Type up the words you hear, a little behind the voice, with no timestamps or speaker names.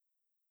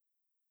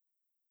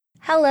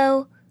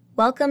Hello,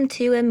 welcome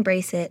to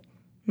Embrace It.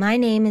 My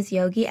name is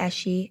Yogi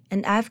Eshi,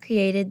 and I've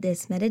created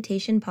this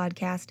meditation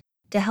podcast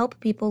to help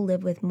people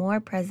live with more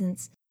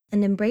presence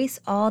and embrace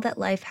all that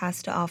life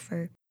has to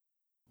offer.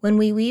 When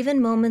we weave in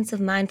moments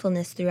of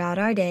mindfulness throughout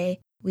our day,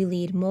 we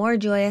lead more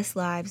joyous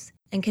lives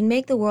and can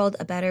make the world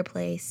a better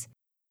place.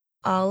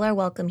 All are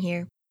welcome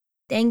here.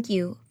 Thank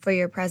you for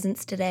your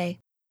presence today.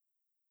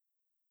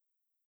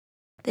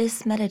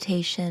 This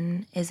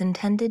meditation is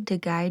intended to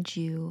guide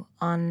you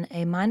on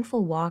a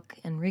mindful walk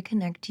and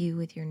reconnect you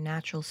with your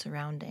natural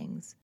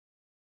surroundings.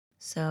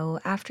 So,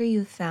 after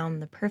you've found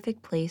the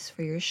perfect place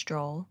for your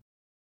stroll,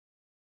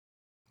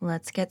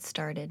 let's get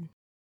started.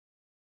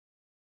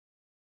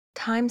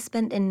 Time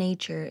spent in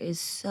nature is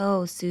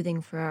so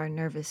soothing for our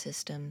nervous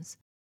systems.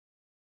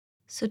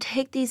 So,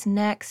 take these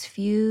next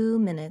few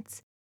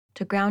minutes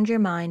to ground your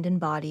mind and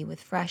body with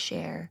fresh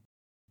air,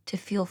 to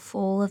feel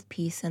full of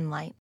peace and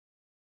light.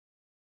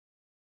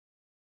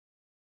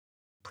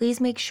 Please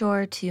make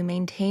sure to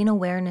maintain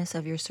awareness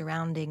of your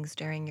surroundings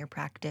during your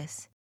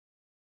practice.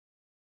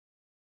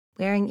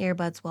 Wearing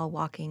earbuds while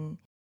walking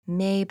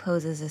may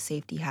pose as a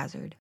safety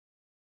hazard.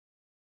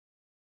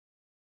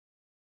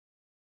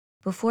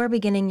 Before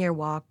beginning your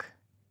walk,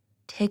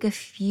 take a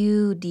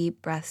few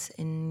deep breaths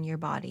in your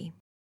body.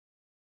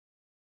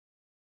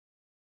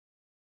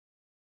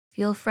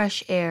 Feel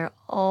fresh air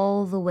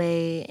all the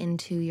way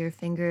into your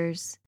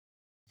fingers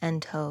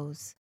and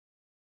toes.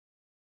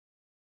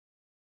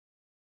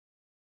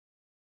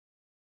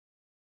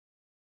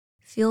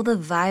 Feel the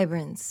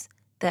vibrance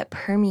that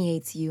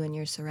permeates you and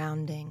your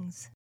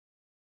surroundings.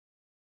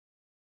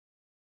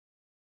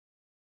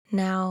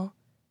 Now,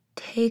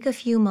 take a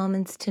few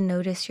moments to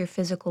notice your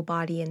physical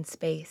body in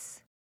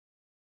space.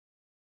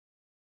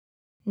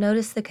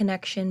 Notice the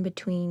connection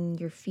between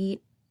your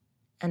feet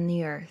and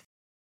the earth.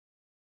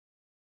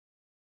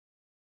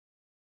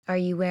 Are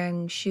you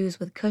wearing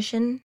shoes with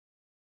cushion?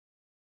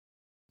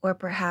 Or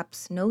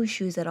perhaps no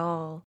shoes at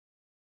all,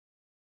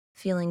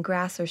 feeling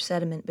grass or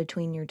sediment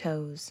between your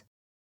toes?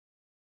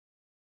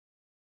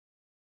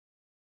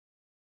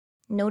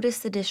 Notice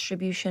the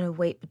distribution of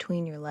weight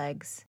between your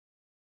legs.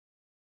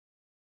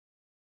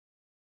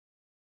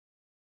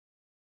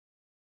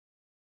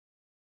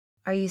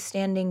 Are you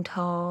standing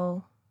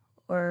tall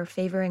or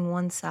favoring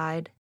one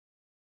side?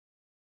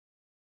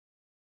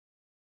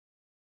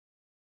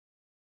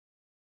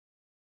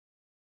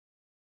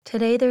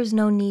 Today, there's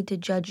no need to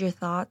judge your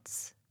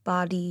thoughts,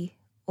 body,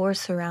 or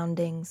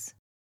surroundings.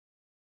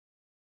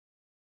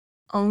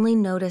 Only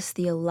notice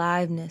the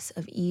aliveness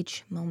of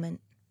each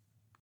moment.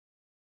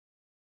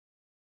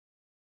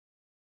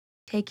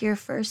 Take your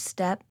first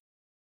step,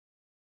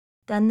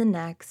 then the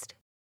next,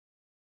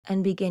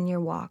 and begin your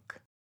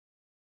walk.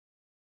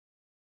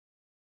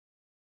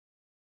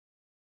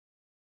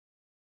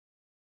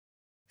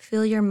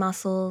 Feel your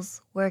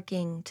muscles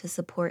working to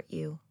support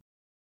you.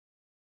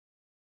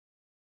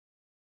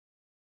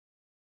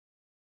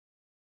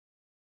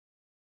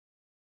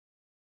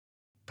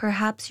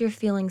 Perhaps you're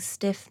feeling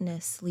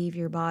stiffness leave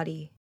your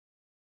body.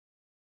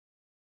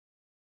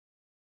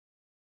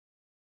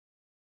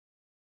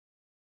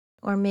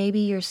 Or maybe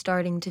you're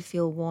starting to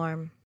feel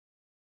warm.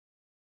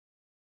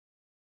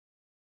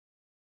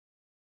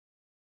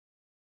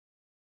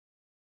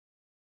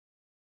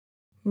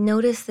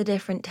 Notice the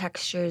different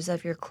textures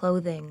of your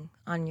clothing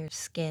on your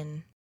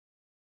skin.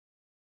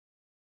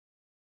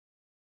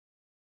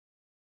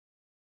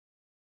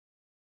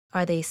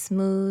 Are they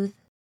smooth,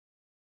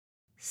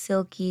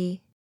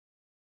 silky,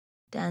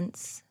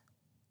 dense,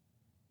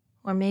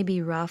 or maybe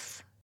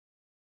rough?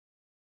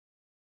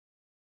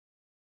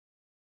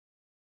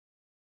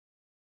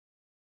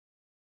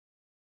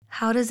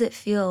 How does it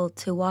feel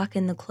to walk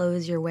in the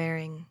clothes you're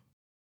wearing?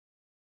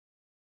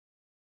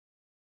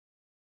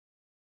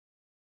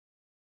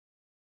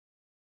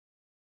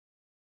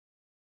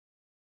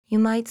 You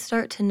might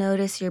start to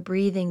notice your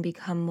breathing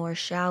become more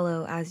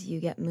shallow as you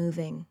get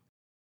moving.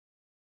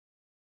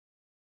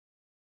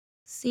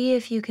 See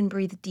if you can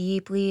breathe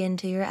deeply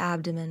into your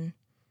abdomen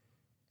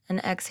and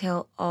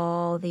exhale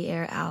all the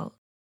air out.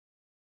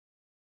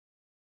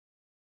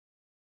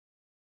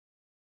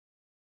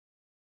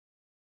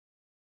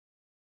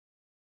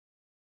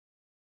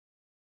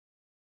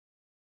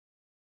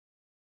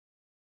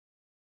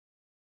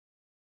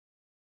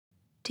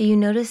 Do you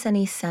notice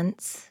any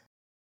scents?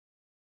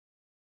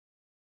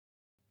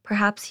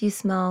 Perhaps you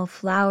smell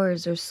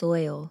flowers or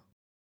soil.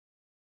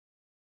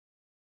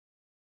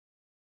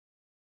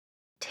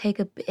 Take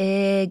a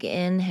big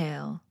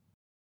inhale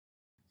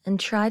and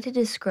try to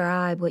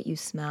describe what you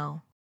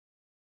smell.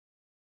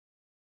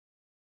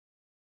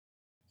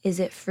 Is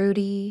it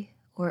fruity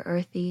or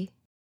earthy?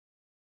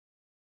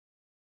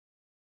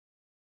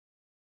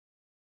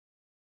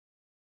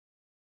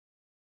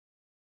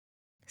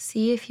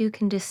 See if you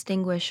can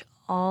distinguish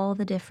all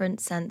the different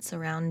scents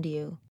around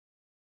you,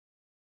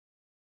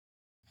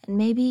 and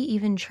maybe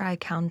even try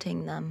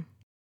counting them.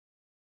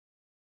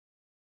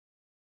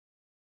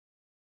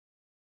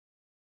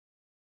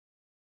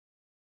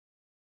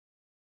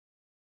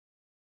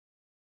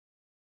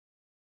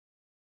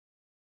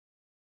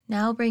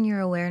 Now bring your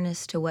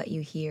awareness to what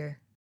you hear.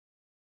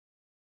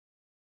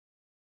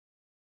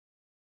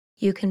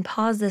 You can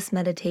pause this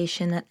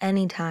meditation at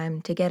any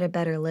time to get a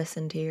better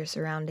listen to your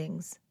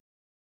surroundings.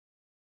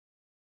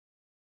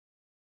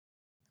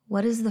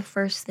 What is the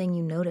first thing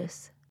you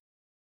notice?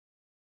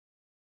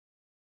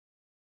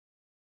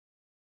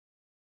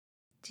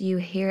 Do you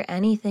hear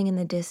anything in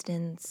the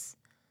distance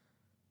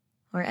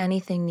or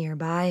anything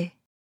nearby?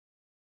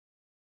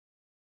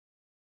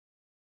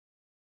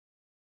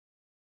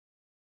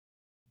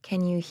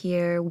 Can you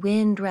hear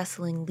wind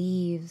rustling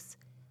leaves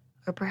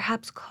or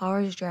perhaps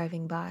cars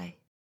driving by?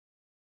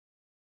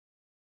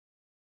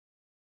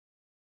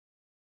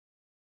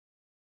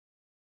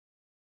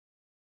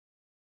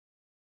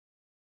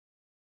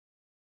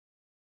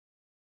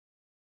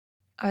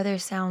 Are there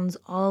sounds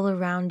all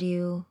around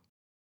you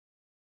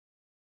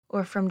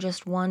or from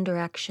just one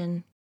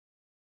direction?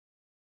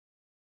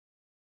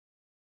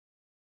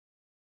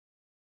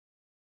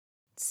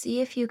 See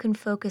if you can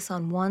focus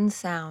on one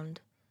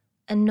sound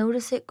and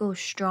notice it go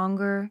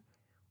stronger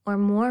or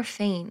more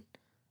faint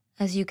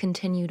as you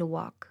continue to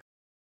walk.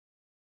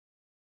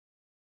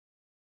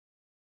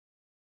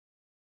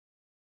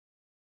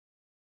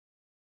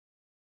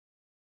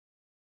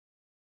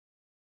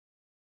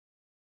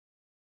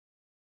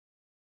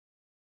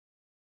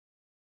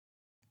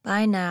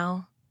 By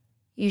now,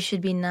 you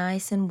should be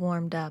nice and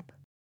warmed up,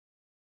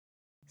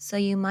 so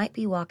you might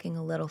be walking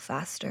a little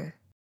faster.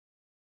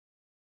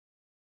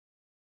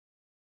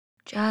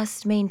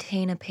 Just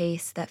maintain a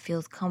pace that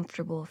feels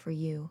comfortable for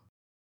you.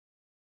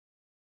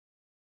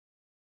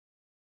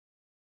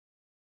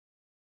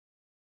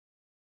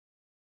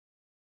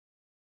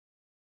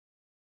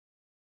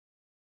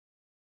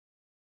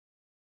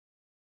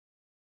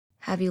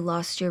 Have you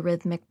lost your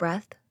rhythmic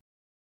breath?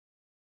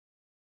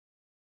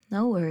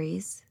 No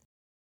worries.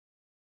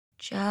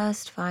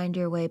 Just find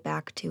your way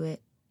back to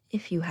it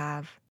if you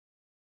have.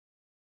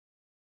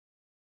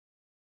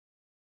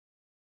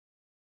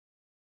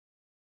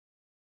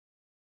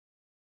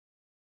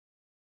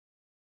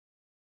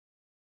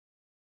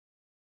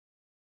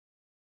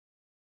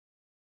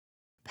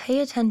 Pay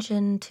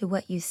attention to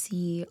what you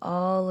see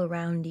all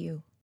around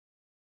you.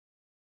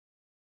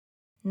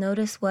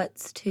 Notice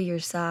what's to your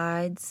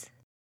sides,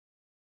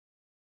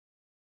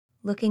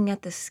 looking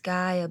at the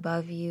sky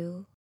above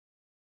you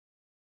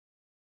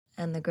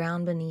and the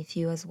ground beneath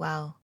you as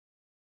well.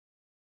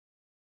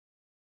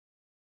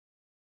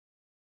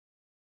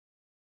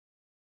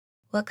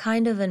 What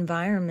kind of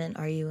environment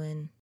are you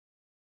in?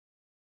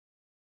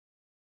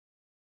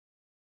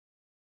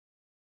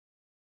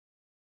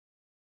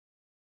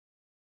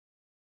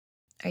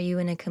 Are you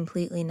in a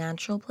completely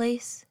natural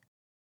place?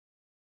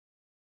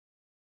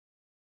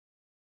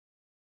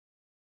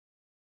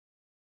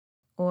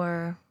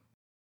 Or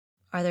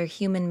are there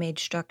human-made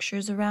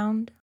structures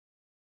around?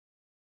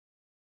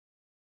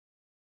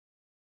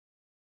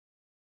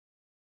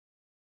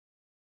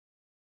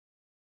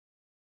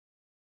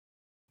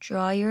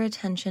 Draw your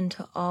attention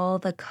to all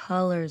the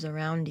colors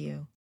around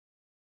you.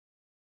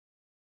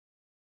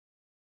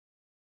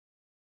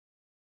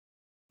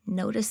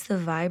 Notice the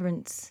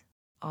vibrance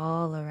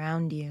all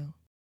around you.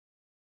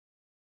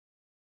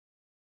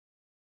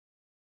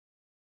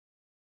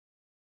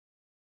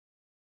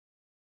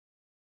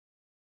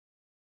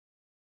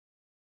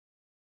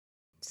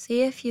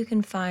 See if you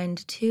can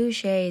find two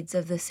shades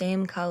of the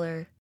same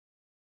color,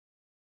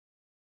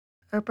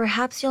 or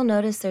perhaps you'll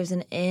notice there's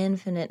an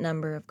infinite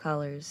number of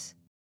colors.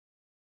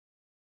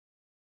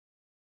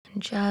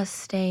 And just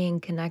staying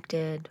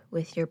connected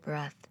with your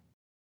breath.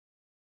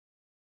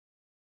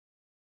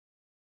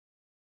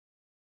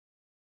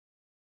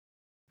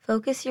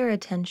 Focus your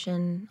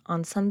attention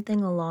on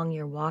something along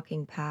your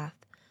walking path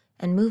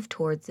and move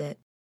towards it.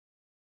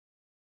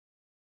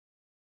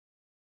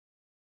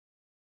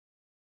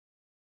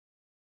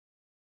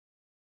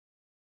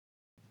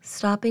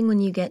 Stopping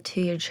when you get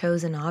to your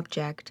chosen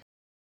object,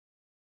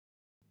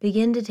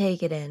 begin to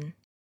take it in.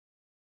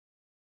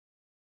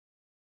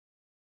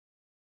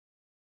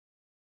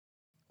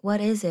 What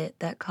is it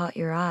that caught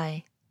your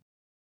eye?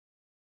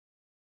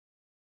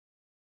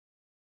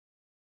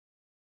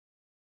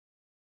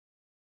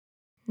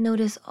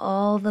 Notice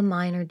all the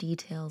minor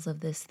details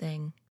of this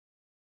thing.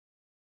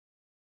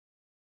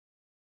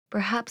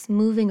 Perhaps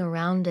moving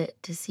around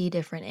it to see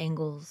different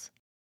angles.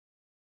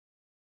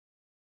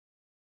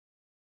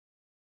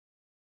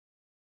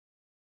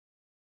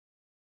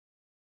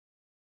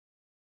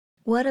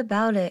 What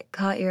about it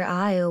caught your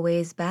eye a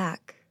ways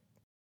back?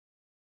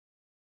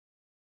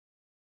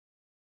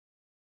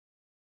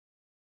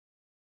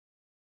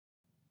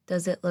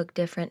 Does it look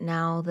different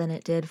now than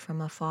it did from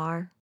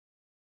afar?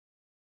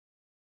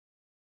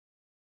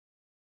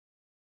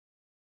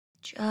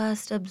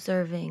 Just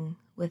observing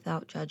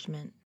without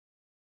judgment.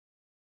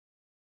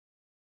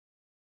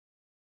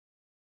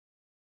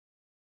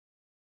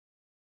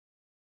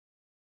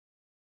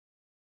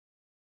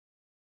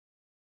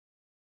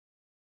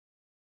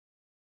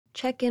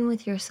 Check in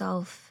with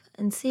yourself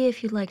and see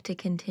if you'd like to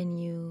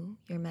continue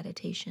your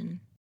meditation.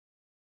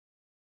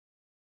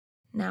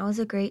 Now is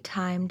a great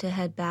time to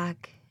head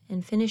back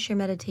and finish your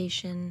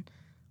meditation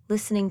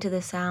listening to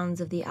the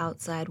sounds of the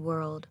outside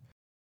world,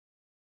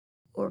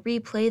 or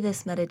replay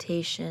this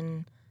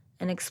meditation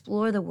and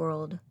explore the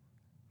world,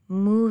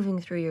 moving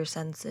through your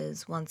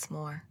senses once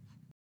more.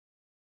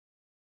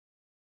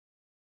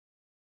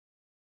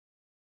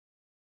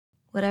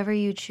 Whatever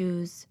you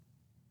choose,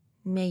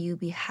 may you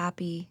be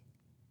happy,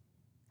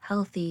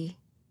 healthy,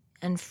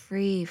 and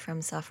free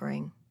from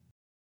suffering.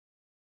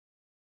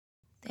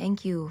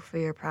 Thank you for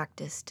your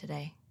practice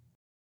today.